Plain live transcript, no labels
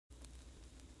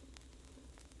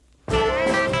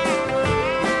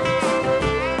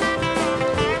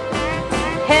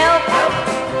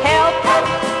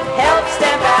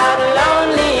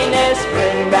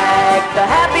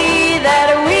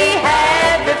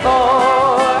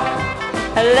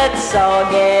let's all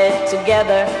get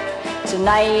together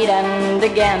tonight and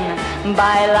again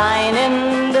by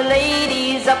lining the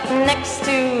ladies up next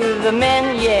to the men.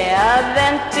 Yeah,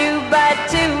 then 2 by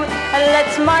 2,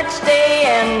 let's march day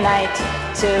and night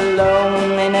till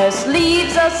loneliness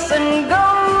leaves us and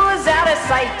goes out of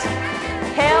sight.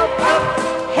 Help,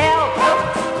 help,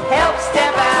 help,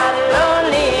 step out of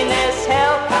loneliness.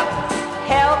 Help,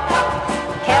 help,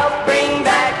 help, bring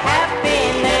back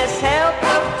happiness. Help,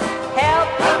 help,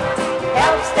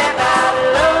 help, step out of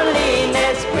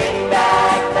loneliness. Bring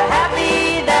back the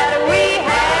happy that we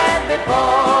had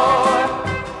before.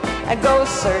 I go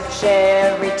search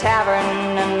every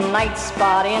tavern and night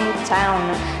spot in town,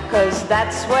 'cause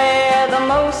that's where the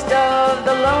most of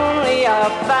the lonely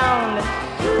are found.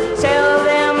 Tell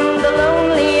them the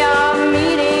lonely are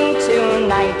meeting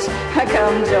tonight.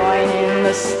 Come join in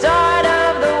the start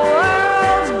of the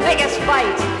world's biggest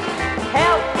fight.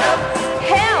 Help,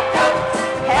 help,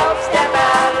 help, step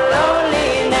out of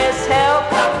loneliness. Help,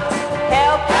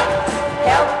 help,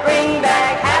 help, bring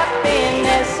back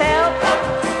happiness. Help,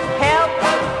 help,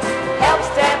 help,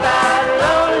 step out of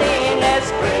loneliness.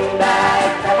 Bring back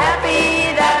the happy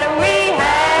that we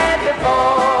had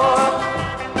before.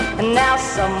 And now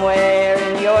somewhere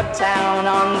in your town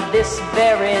on this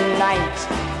very night,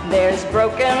 there's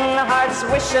broken hearts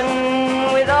wishing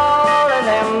with all of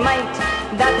their might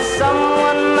that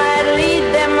someone